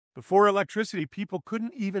Before electricity, people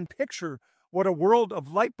couldn't even picture what a world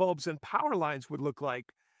of light bulbs and power lines would look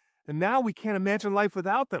like. And now we can't imagine life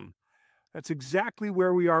without them. That's exactly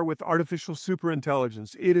where we are with artificial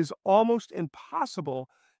superintelligence. It is almost impossible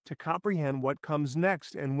to comprehend what comes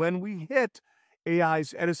next. And when we hit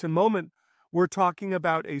AI's Edison moment, we're talking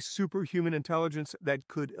about a superhuman intelligence that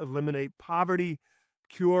could eliminate poverty,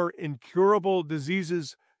 cure incurable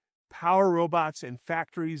diseases, power robots in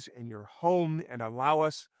factories and your home, and allow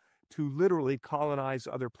us to literally colonize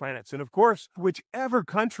other planets. And of course, whichever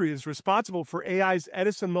country is responsible for AI's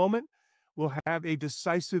Edison moment will have a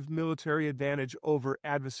decisive military advantage over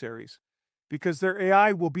adversaries because their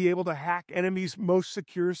AI will be able to hack enemies' most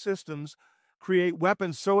secure systems, create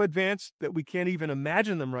weapons so advanced that we can't even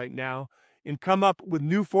imagine them right now, and come up with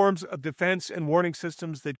new forms of defense and warning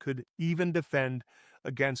systems that could even defend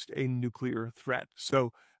against a nuclear threat.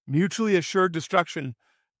 So, mutually assured destruction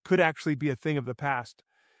could actually be a thing of the past.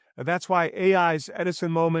 That's why AI's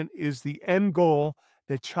Edison moment is the end goal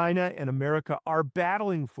that China and America are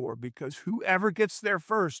battling for, because whoever gets there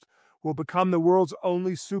first will become the world's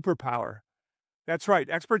only superpower. That's right.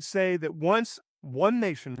 Experts say that once one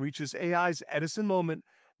nation reaches AI's Edison moment,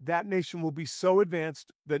 that nation will be so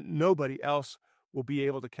advanced that nobody else will be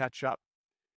able to catch up.